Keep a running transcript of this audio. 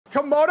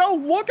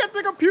Komodo, look at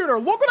the computer.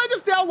 Look what I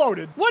just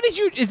downloaded. What did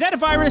you, is that a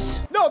virus?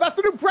 No, that's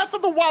the new Breath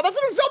of the Wild. That's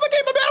the new Zelda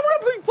game, man. I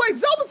want to play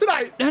Zelda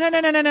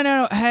tonight.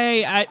 No.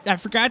 Hey, I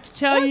forgot to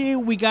tell you,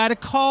 we got a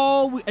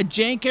call.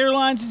 Jank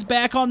Airlines is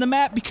back on the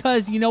map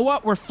because you know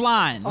what? We're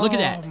flying. Look at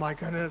that. Oh my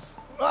goodness.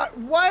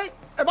 What?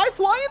 Am I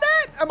flying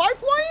that? Am I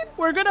flying?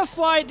 We're gonna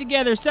fly it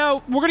together,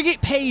 so we're gonna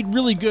get paid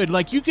really good.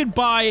 Like, you could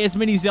buy as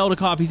many Zelda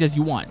copies as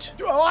you want.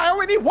 Oh, I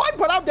only need one,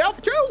 but I'm down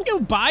for two. You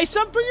buy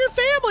some for your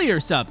family or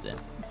something.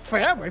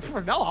 Family?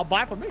 No, I'll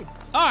buy it for me.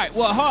 All right,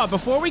 well, hold on.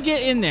 Before we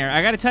get in there,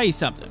 I gotta tell you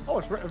something. Oh,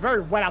 it's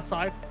very wet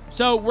outside.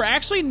 So we're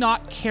actually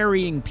not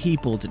carrying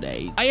people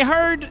today. I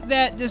heard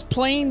that this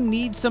plane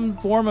needs some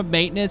form of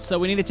maintenance, so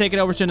we need to take it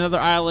over to another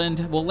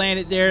island. We'll land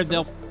it there.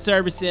 They'll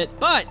service it,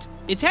 but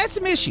it's had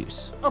some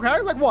issues.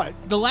 Okay, like what?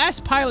 The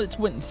last pilots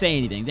wouldn't say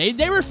anything.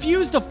 They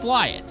refused to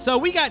fly it, so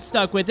we got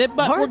stuck with it,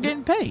 but What? we're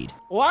getting paid.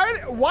 Why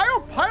are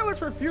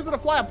pilots refusing to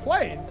fly a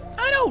plane?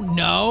 I don't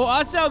know.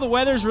 Also, the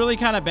weather's really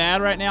kind of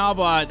bad right now,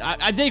 but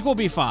I think we'll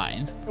be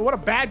fine. What a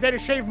bad day to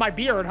shave my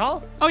beard,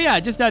 huh? Oh, yeah,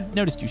 I just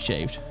noticed you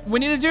shaved. We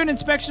need to do an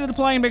inspection of the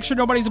plane, make sure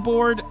nobody's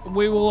aboard.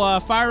 We will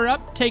fire it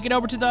up, take it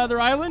over to the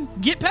other island,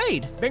 get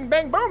paid. Bing,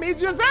 bang, boom.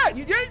 Easy as that.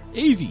 You get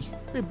Easy.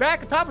 be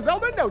back in time for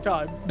Zelda in no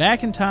time.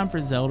 Back in time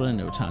for Zelda in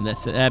no time.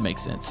 That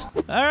makes sense.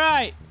 All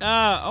right.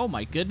 Oh,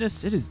 my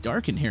goodness. It is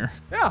dark in here.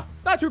 Yeah,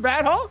 not too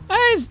bad, huh?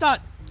 It's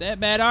not that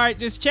bad. All right,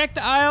 just check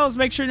the aisles,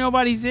 make sure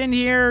nobody's in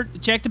here.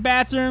 Check the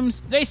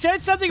bathrooms. They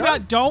said something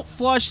about don't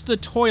flush the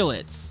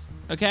toilets,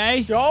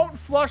 okay? Don't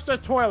flush the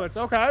toilets,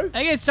 okay? I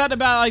think it's something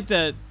about like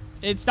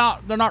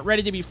they're not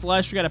ready to be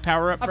flushed. We got to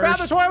power up I first.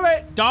 found the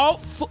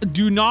toilet.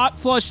 Do not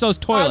flush those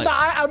toilets.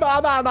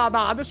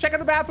 I'm just checking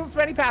the bathrooms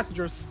for any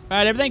passengers. All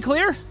right, everything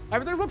clear?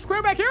 Everything looks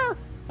clear back here.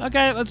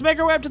 Okay, let's make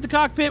our way up to the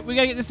cockpit. We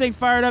got to get this thing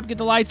fired up, get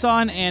the lights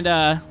on, and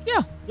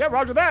yeah. Yeah,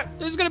 roger that.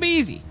 This is going to be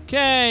easy.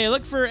 Okay,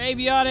 look for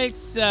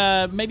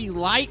avionics, maybe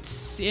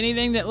lights,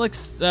 anything that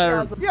looks...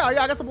 Yeah, I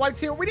got some lights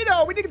here. We need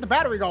to get the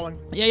battery going.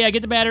 Yeah,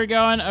 get the battery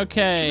going.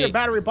 Okay. Should be a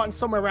battery button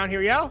somewhere around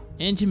here, yeah?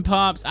 Engine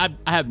pumps. I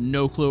have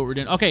no clue what we're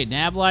doing. Okay,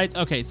 nav lights.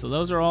 Okay, so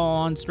those are all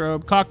on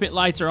strobe. Cockpit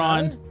lights are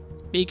on.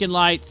 Beacon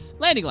lights.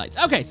 Landing lights.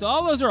 Okay, so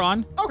all those are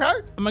on. Okay.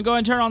 I'm going to go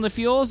and turn on the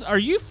fuels. Are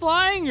you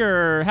flying,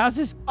 or how's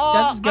this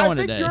going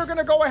today? I think you're going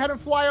to go ahead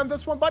and fly on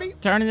this one, buddy.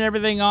 Turning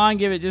everything on.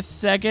 Give it just a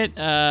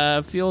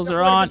second. Fuels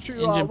are on. Engine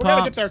pumps. We're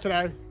going to get there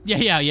today.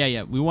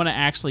 Yeah. We want to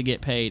actually get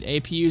paid.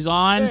 APU's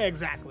on. Yeah,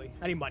 exactly.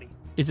 I need money.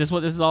 Is this what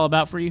this is all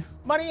about for you?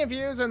 Money and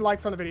views and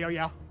likes on the video,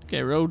 yeah.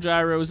 Okay, roll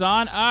gyros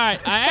on. All right,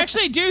 I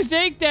actually do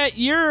think that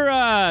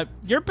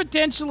you're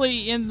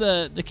potentially in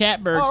the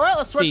catbird seat. All right,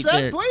 let's switch that,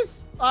 there. please.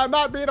 I'm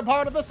not being a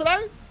part of this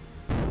today.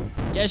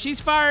 Yeah,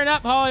 she's firing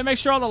up. Holly, make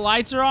sure all the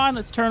lights are on.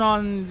 Let's turn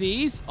on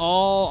these.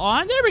 All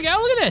on. There we go.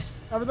 Look at this.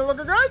 Everything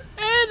looking good?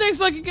 Everything's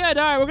looking good.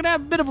 All right, we're going to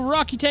have a bit of a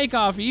rocky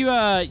takeoff. You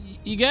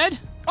good?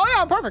 Oh,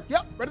 yeah, I'm perfect.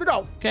 Yep, ready to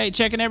go. Okay,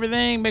 checking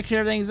everything. Make sure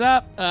everything's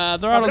up.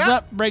 Throttle's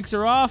up. Brakes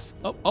are off.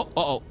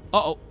 Oh.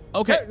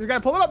 Okay. You got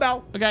to pull it up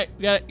now. Okay,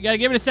 you got to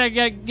give it a second.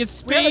 You got to get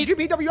some speed.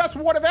 We have a GPWS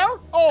water there.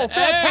 Oh,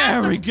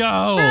 fantastic. There we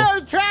go.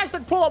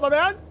 Fantastic pull up, my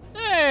man.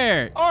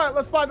 There. All right,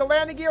 let's find the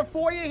landing gear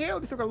for you here.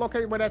 Let me see if I can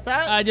locate where that's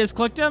at. I just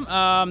clicked them.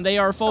 They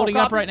are folding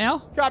up right now.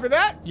 Copy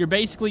that. You're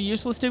basically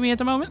useless to me at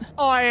the moment.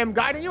 I am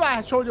guiding you.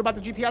 I told you about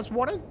the GPS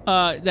warning.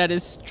 That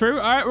is true.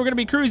 All right, we're going to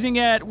be cruising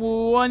at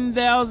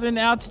 1,000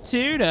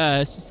 altitude.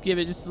 Let's just give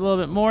it just a little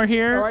bit more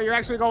here. All right, you're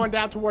actually going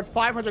down towards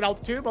 500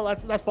 altitude,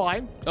 but that's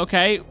fine.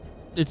 Okay.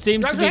 It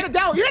seems to be... Hand it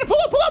down. You're going to pull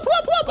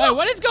up. Wait,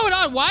 what is going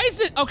on? Why is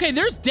it... Okay,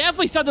 there's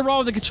definitely something wrong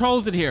with the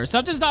controls in here.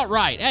 Something's not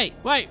right. Hey,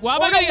 wait, why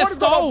am I getting a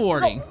stall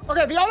warning? No.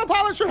 Okay, the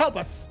autopilot should help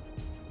us.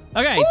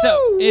 Okay,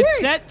 so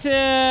it's set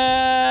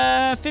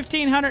to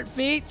 1,500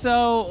 feet,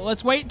 so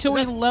let's wait until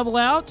we level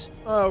out.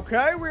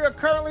 Okay, we are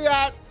currently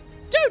at,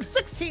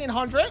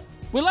 1,600.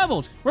 We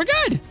leveled. We're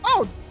good.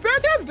 Oh,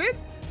 fantastic.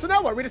 So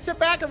now what? We just sit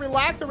back and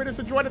relax and we just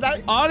enjoy the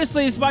night?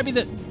 Honestly, this might be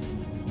the...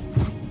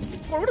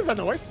 What is that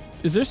noise?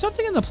 Is there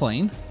something in the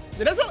plane?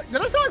 Did I sound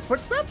like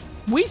footsteps?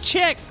 We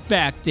checked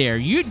back there.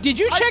 Did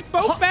you check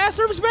both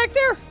bathrooms back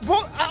there?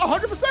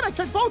 100%. I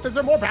checked both. Is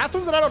there more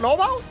bathrooms that I don't know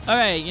about?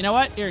 Okay, you know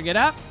what? Here, get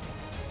up.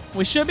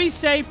 We should be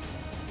safe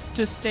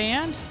to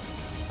stand.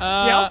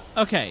 Yeah.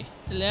 Okay.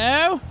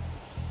 Hello?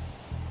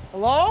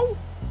 Hello?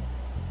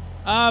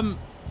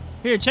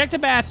 Here, check the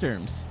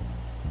bathrooms.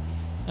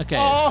 Okay.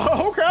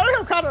 Okay.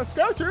 I'm kind of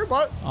scared too,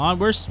 but...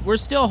 We're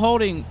still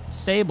holding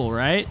stable,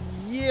 right?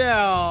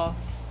 Yeah.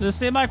 Does it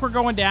seem like we're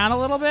going down a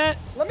little bit?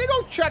 Let me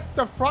go check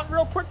the front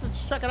real quick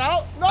to check it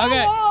out. No,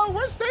 okay.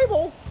 We're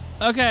stable.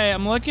 Okay,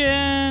 I'm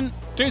looking.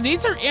 Dude,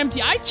 these are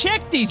empty. I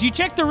checked these. You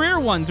checked the rear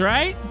ones,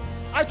 right?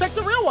 I checked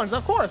the rear ones,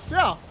 of course,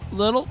 yeah.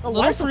 Little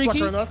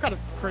freaky. That's kind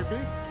of creepy.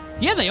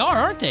 Yeah, they are,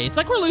 aren't they? It's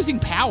like we're losing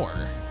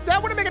power.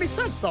 That wouldn't make any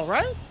sense, though,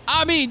 right?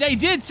 I mean, they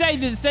did say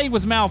that the thing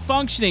was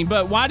malfunctioning,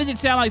 but why did it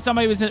sound like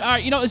somebody was saying, all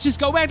right, let's just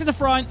go back to the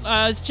front.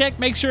 Let's check,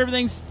 make sure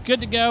everything's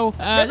good to go.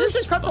 Maybe we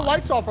should cut the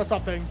lights off or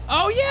something.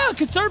 Oh, yeah,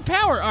 conserve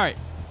power. All right.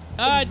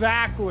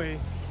 Exactly.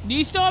 Do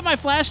you still have my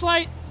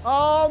flashlight?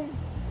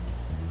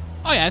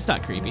 Oh, yeah, it's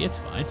not creepy. It's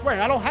fine. Wait,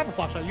 I don't have a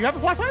flashlight. You have a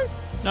flashlight?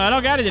 No, I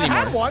don't got it anymore.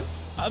 I have one.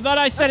 I thought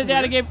I set it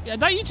down and I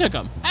thought you took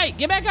them. Hey,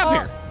 get back up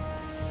here.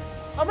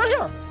 I'm right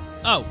here.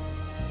 Oh.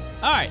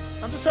 All right.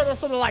 I'm just turning on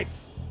some of the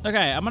lights.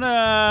 Okay, I'm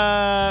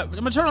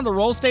gonna turn on the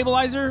roll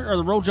stabilizer or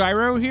the roll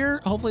gyro here.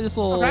 Hopefully this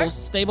will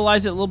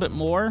stabilize it a little bit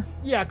more.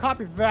 Yeah,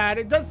 copy that.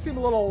 It does seem a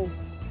little,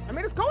 I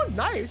mean, it's going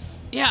nice.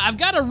 Yeah, I've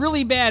got a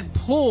really bad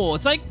pull.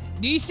 It's like,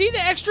 do you see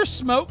the extra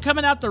smoke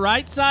coming out the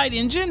right side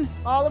engine?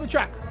 Let me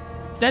check.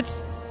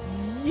 That's...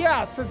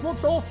 Yes, it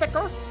looks a little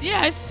thicker.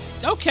 Yeah,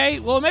 it's okay.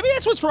 Well, maybe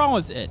that's what's wrong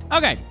with it.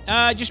 Okay,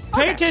 just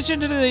pay attention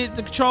to the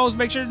controls.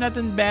 Make sure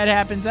nothing bad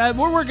happens.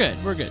 We're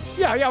good. We're good.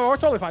 Yeah, we're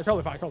totally fine.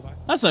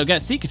 Also,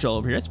 got seat control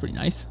over here. That's pretty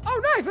nice.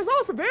 Oh, nice. That's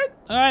awesome, dude.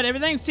 All right,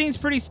 everything seems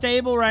pretty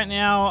stable right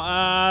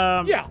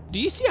now. Yeah. Do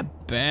you see a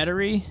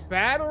battery?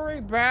 Battery.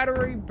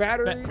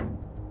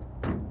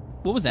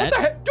 What was that? What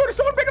the heck? Dude, is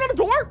someone banging on the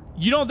door?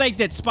 You don't think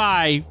that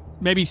Spy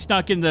maybe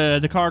snuck in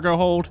the cargo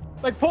hold?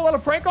 Like pulling a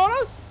prank on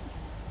us?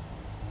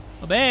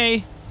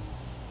 Obey.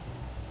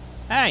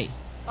 Hey.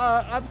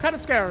 I'm kind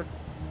of scared.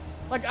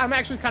 Like, I'm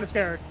actually kind of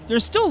scared.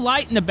 There's still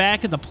light in the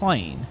back of the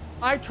plane.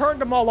 I turned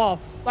them all off.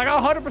 Like, I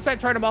 100%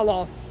 turned them all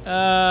off.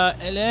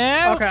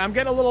 Hello? Okay, I'm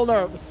getting a little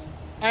nervous.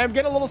 I am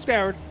getting a little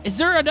scared. Is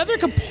there another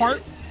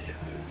compartment?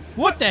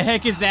 What the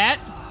heck is that?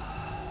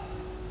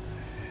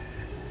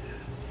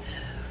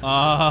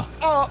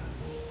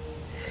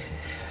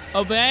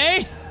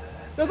 Obey?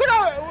 There's like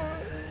a...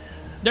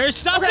 There's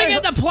something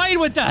in the plane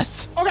with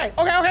us. Okay.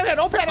 Don't panic.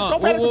 Don't panic. Go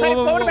to the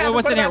bathroom.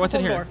 What's in here? What's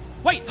in here?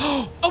 Wait.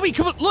 Oh, wait,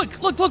 come on. Look.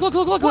 What?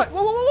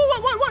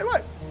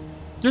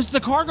 There's the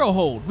cargo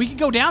hold. We can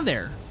go down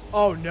there.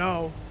 Oh,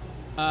 no.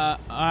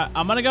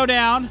 I'm gonna go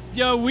down.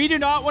 Yo, we do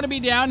not want to be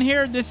down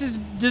here. This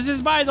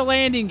is by the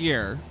landing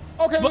gear.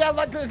 Okay,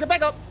 get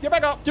back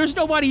up. There's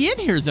nobody in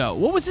here, though.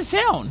 What was the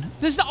sound?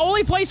 This is the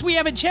only place we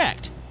haven't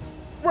checked.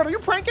 What, are you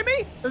pranking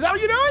me? Is that what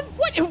you're doing?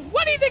 What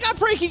do you think I'm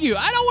pranking you?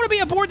 I don't want to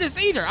be aboard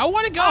this either. I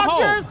want to go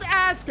home.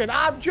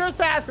 I'm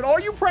just asking. Are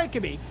you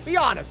pranking me? Be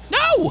honest.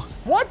 No!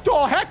 What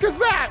the heck is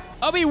that?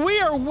 I mean, we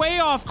are way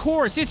off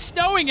course. It's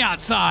snowing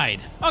outside.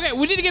 Okay,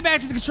 we need to get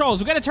back to the controls.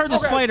 We got to turn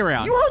this plane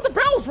around. You heard the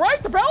bells,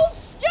 right? The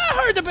bells? Yeah, I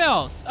heard the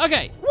bells.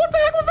 Okay. What the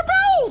heck was the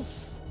bells?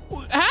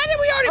 How did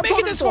we already make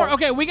it this far?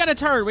 Okay, we got to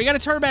turn. We got to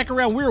turn back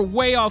around. We're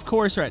way off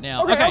course right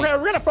now. Okay, we're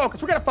going to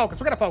focus. Okay,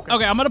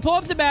 I'm going to pull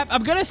up the map.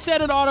 I'm going to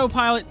set an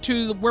autopilot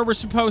to where we're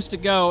supposed to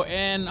go,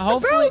 and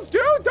hopefully... The bells,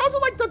 dude! Those are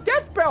like the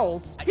death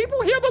bells.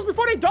 People hear those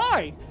before they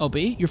die. OB,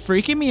 you're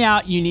freaking me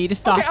out. You need to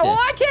stop this. Well,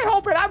 I can't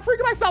help it. I'm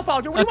freaking myself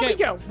out, dude. What do you want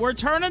me to do? We're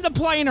turning the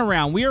plane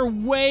around. We are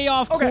way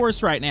off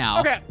course right now.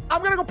 Okay, I'm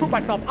going to go poop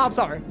myself. I'm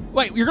sorry.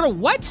 Wait, you're going to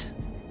what?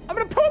 I'm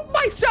gonna poop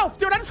myself,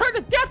 dude. I just heard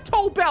the death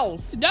toll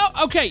bells. No,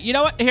 okay. You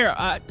know what? Here,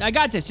 I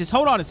got this. Just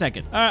hold on a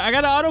second. All right, I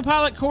got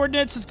autopilot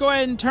coordinates. Let's go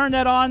ahead and turn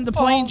that on. The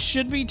plane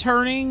should be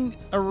turning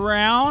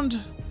around.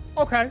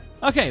 Okay.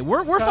 Okay,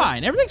 we're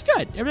fine. Everything's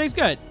good.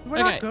 We're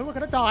not good. We're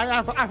gonna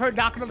die. I've heard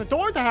knocking on the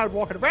doors. I heard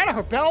walking around. I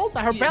heard bells.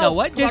 You know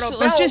what?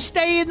 Let's just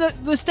stay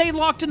stay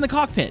locked in the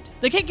cockpit.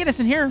 They can't get us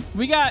in here.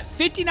 We got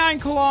 59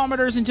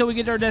 kilometers until we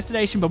get to our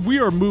destination, but we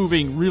are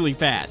moving really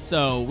fast,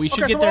 so we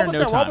should get there in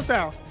no time.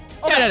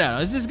 Okay. Yeah, no.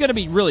 This is gonna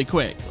be really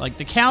quick. Like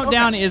the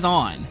countdown is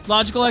on.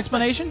 Logical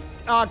explanation?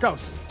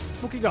 Ghost.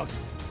 Spooky ghost.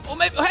 Well,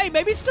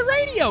 maybe it's the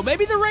radio.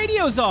 Maybe the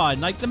radio's on,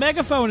 like the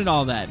megaphone and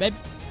all that.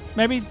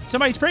 Maybe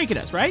somebody's pranking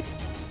us, right?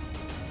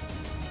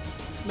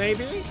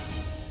 Maybe.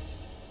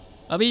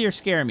 You're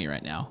scaring me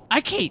right now.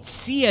 I can't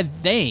see a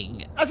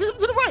thing. I see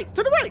something to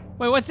the right.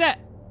 Wait, what's that?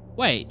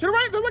 Wait. To the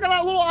right. There's like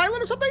a little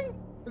island or something.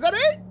 Is that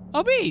it?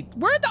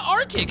 We're in the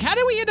Arctic. How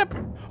did we end up?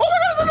 Oh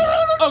my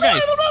God! Okay,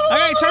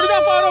 turn it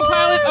off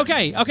autopilot.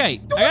 Okay. I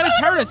gotta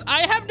turn this.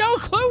 I have no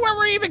clue where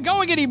we're even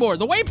going anymore.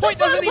 The waypoint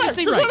doesn't even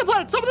seem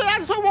right. Somebody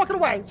actually started walking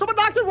away. Someone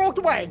knocked and walked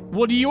away.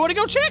 Well, do you want to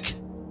go check?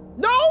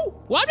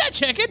 No. Well, I'm not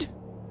checking.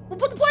 Well,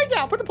 put the plane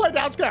down.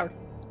 I'm scared.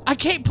 I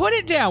can't put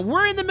it down.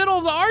 We're in the middle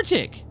of the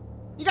Arctic.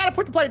 You gotta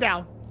put the plane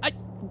down.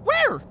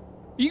 Where? Are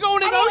you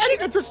going in the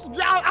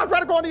ocean? I'd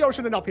rather go in the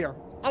ocean than up here.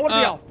 I want to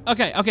be off.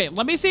 Okay.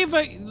 Let me see if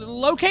I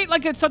locate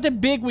like it's something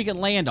big we can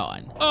land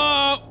on.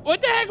 What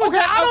the heck was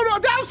that? I don't know.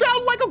 That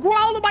sounded like a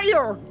growl in my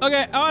ear.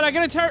 Okay. All right. I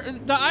gotta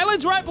turn. The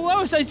island's right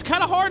below us. It's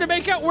kind of hard to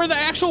make out where the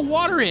actual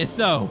water is,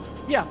 though.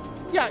 Yeah.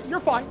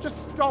 You're fine. Just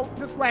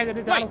land in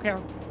it. I don't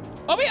care.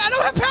 I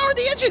don't have power in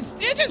the engines.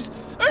 There's no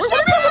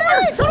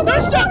power.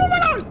 There's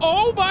no.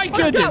 Oh my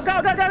goodness.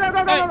 Go.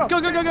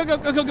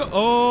 Go.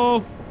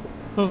 Oh.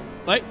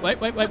 Wait.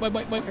 Go. Get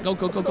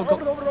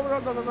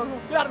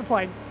out of the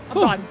plane. I'm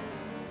done.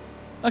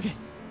 Okay.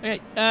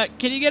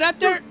 Can you get up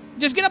there?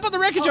 Just get up on the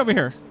wreckage over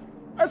here.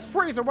 It's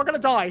freezing. We're gonna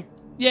die.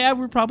 Yeah,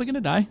 we're probably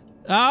gonna die.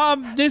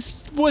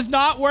 This was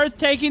not worth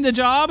taking the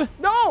job.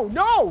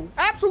 No,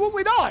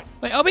 absolutely not.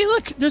 Wait,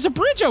 look, there's a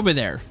bridge over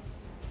there.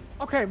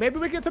 Okay, maybe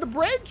we get to the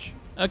bridge.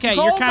 Okay,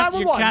 you're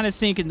kind of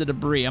sinking the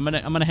debris. I'm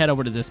gonna head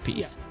over to this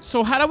piece. Yeah.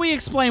 So how do we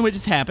explain what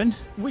just happened?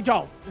 We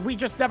don't. We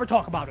just never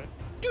talk about it.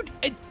 Dude,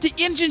 the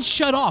engine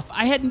shut off.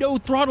 I had no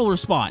throttle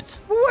response.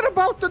 What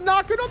about the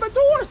knocking on the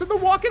doors and the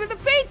walking in the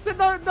face and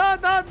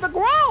the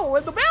growl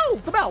and the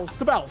bells? The bells.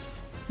 The bells.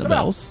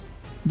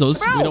 Those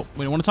the bells.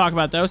 we don't want to talk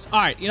about those. All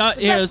right, you know,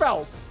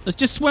 let's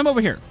just swim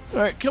over here. All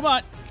right, come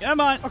on.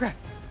 Okay.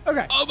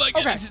 Oh my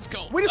goodness, it's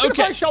cold. We just need to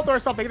find shelter or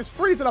something. It's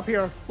freezing up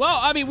here. Well,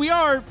 I mean, we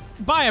are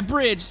by a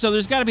bridge, so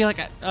there's got to be like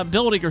a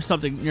building or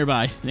something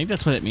nearby. I think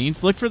that's what it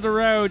means. Look for the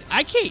road.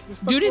 I can't.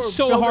 Dude, it's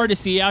so hard to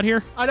see out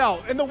here. I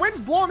know, and the wind's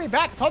blowing me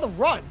back. It's hard to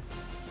run.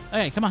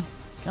 Okay, come on.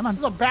 This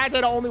is a bad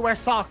day to only wear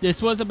socks. This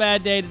was a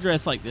bad day to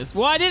dress like this.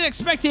 Well, I didn't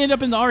expect to end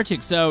up in the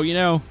Arctic, so, you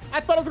know. I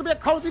thought it was going to be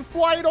a cozy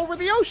flight over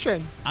the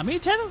ocean. I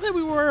mean, technically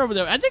we were over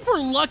there. I think we're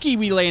lucky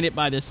we landed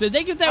by this. I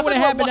think if that would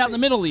have happened out in the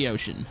middle of the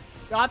ocean.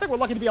 Yeah, I think we're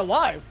lucky to be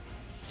alive.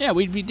 Yeah,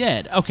 we'd be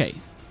dead. Okay.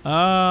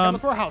 Look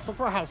for a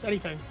house,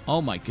 anything.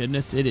 Oh my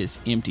goodness, it is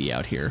empty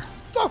out here.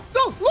 No,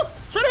 look,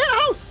 straight ahead, a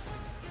house.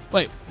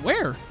 Wait,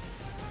 where?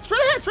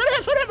 Straight ahead,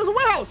 there's a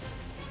warehouse.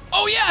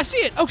 Oh yeah, I see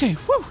it. Okay,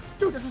 whew.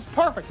 Dude, this is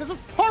perfect.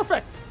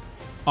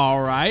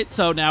 All right,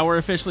 so now we're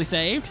officially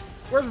saved.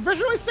 We're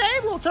visually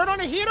saved. We'll turn on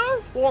a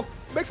heater. We'll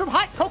make some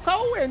hot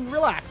cocoa and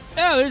relax.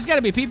 Oh, there's got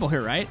to be people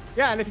here, right?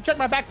 Yeah, and if you check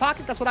my back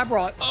pocket, that's what I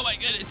brought. Oh my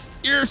goodness,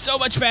 you're so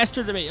much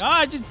faster than me.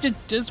 Oh,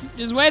 just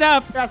wait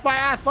up. That's my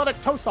athletic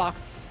toe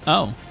socks.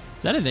 Oh,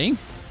 is that a thing?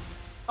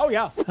 Oh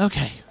yeah.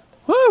 Okay.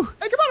 Woo.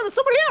 Hey, come on, there's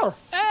somebody here.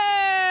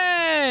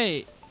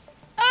 Hey.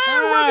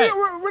 Hey,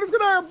 we're just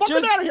gonna bump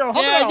it out of here.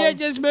 Yeah,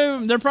 just move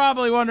them. They're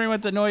probably wondering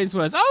what the noise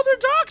was. Oh, they're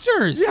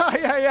doctors.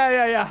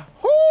 Yeah.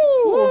 Woo,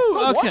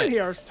 so okay. warm in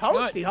here. It's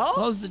toasty, huh?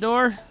 Close the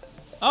door.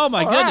 Oh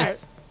my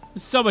goodness. Right.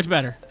 This is so much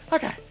better.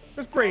 Okay,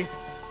 just breathe.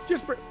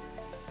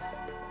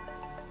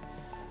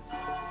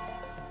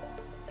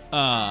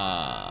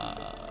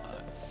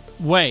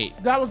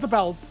 Wait. That was the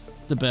bells.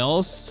 The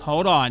bells?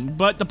 Hold on.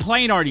 But the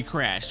plane already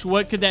crashed.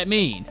 What could that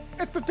mean?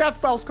 It's the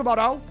death bells,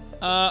 Camodo.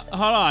 Hold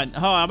on.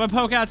 I'm gonna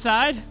poke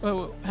outside.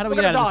 How do we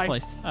get out of this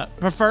place?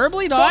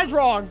 Preferably not. Something's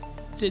wrong.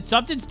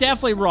 Something's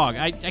definitely wrong.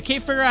 I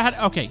can't figure out how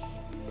to... Okay.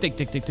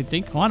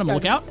 Think. Hold on, I'm gonna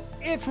look out.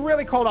 It's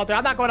really cold out there.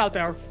 I'm not going out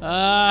there.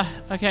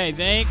 Okay,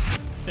 think.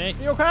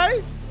 You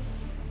okay?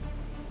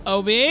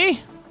 OB?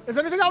 Is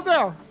anything out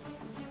there?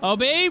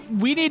 OB,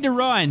 we need to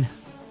run.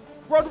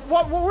 Run?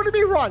 What do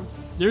you mean run?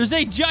 There's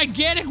a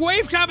gigantic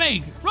wave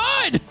coming.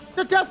 Run!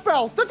 The death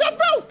bells! Run!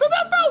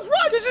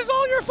 This is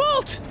all your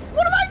fault.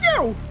 What did I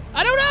do?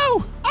 I don't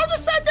know. I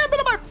just sat there,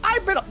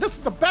 this is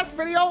the best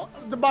video,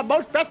 my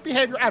best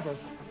behavior ever.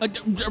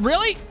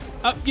 Really?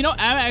 You know,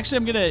 I'm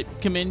gonna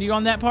commend you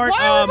on that part.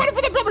 Why are you running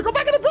for the building? Go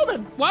back in the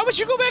building. Why would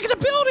you go back in the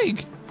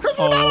building? Because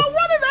you're not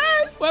running,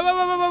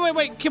 man.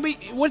 Wait. Can we?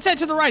 What's that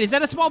to the right? Is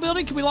that a small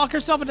building? Can we lock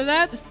ourselves into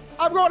that?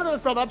 I'm going into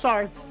this building. I'm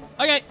sorry.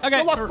 Okay.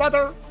 Good luck,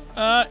 brother.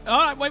 All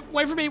right,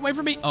 wait for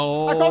me.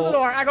 Oh. I close the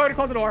door. I go to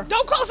close the door.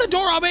 Don't close the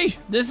door on me.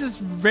 This is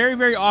very,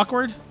 very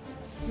awkward.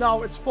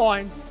 No, it's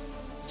fine.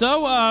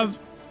 So, I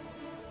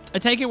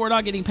take it we're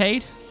not getting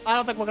paid? I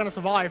don't think we're gonna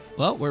survive.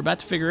 Well, we're about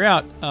to figure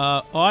out.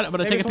 I'm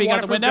gonna take a peek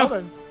out the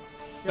window.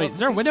 Wait, is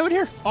there a window in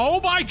here? Oh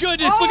my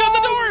goodness! Look out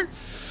the door!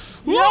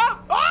 Yeah!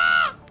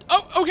 Ah!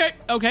 Oh,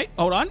 okay.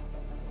 Hold on.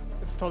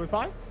 This is totally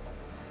fine.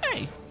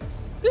 Hey,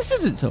 this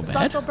isn't so bad. It's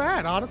not so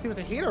bad, honestly. With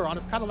the heater on,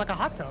 it's kind of like a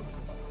hot tub.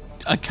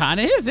 It kind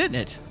of is, isn't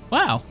it?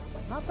 Wow.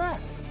 Not bad.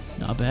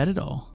 Not bad at all.